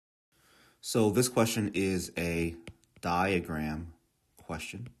So this question is a diagram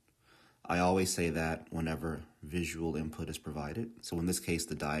question. I always say that whenever visual input is provided. So in this case,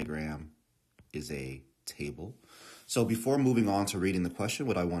 the diagram is a table. So before moving on to reading the question,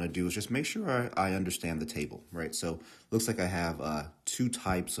 what I want to do is just make sure I understand the table, right? So looks like I have two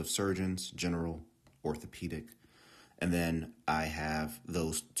types of surgeons, general, orthopedic. And then I have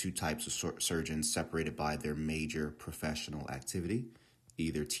those two types of surgeons separated by their major professional activity,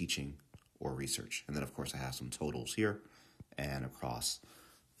 either teaching or research. And then, of course, I have some totals here and across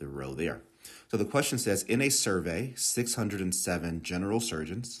the row there. So the question says, in a survey, 607 general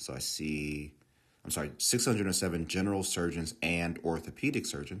surgeons, so 607 general surgeons and orthopedic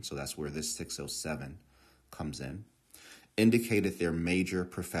surgeons, so that's where this 607 comes in, indicated their major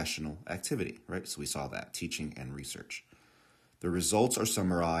professional activity, right? So we saw that, teaching and research. The results are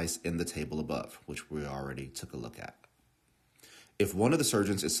summarized in the table above, which we already took a look at. If one of the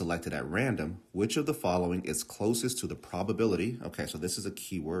surgeons is selected at random, which of the following is closest to the probability? Okay, so this is a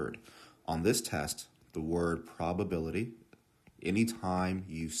key word. On this test, the word probability, anytime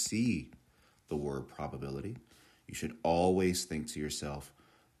you see the word probability, you should always think to yourself,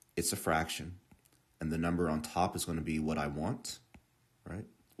 it's a fraction, and the number on top is going to be what I want, right?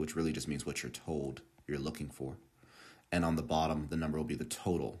 Which really just means what you're told you're looking for. And on the bottom, the number will be the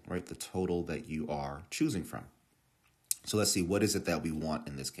total, right? The total that you are choosing from. So let's see, what is it that we want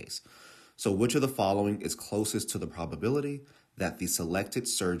in this case? So which of the following is closest to the probability that the selected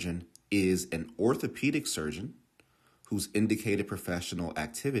surgeon is an orthopedic surgeon whose indicated professional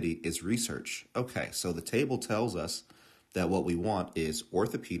activity is research? Okay, so the table tells us that what we want is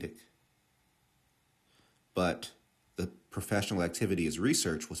orthopedic, but the professional activity is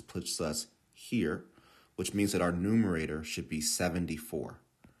research, which puts us here, which means that our numerator should be 74.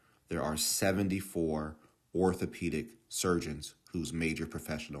 There are 74 orthopedic surgeons whose major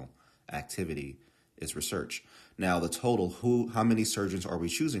professional activity is research. Now, the total, how many surgeons are we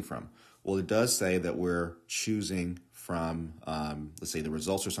choosing from? Well, it does say that we're choosing from, let's say the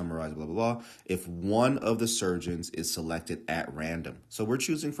results are summarized, blah, blah, blah, if one of the surgeons is selected at random. So we're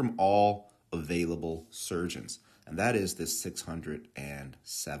choosing from all available surgeons, and that is this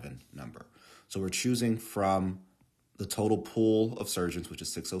 607 number. So we're choosing from the total pool of surgeons, which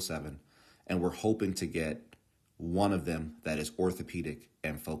is 607, and we're hoping to get one of them that is orthopedic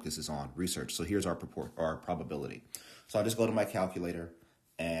and focuses on research. So here's our probability. So I just go to my calculator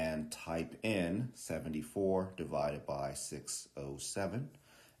and type in 74 divided by 607.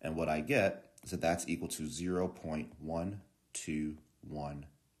 And what I get is that that's equal to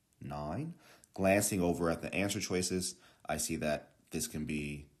 0.1219. Glancing over at the answer choices, I see that this can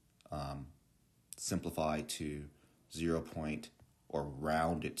be simplified to or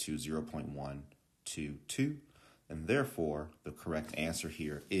rounded to 0.122. And therefore, the correct answer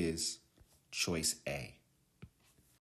here is choice A.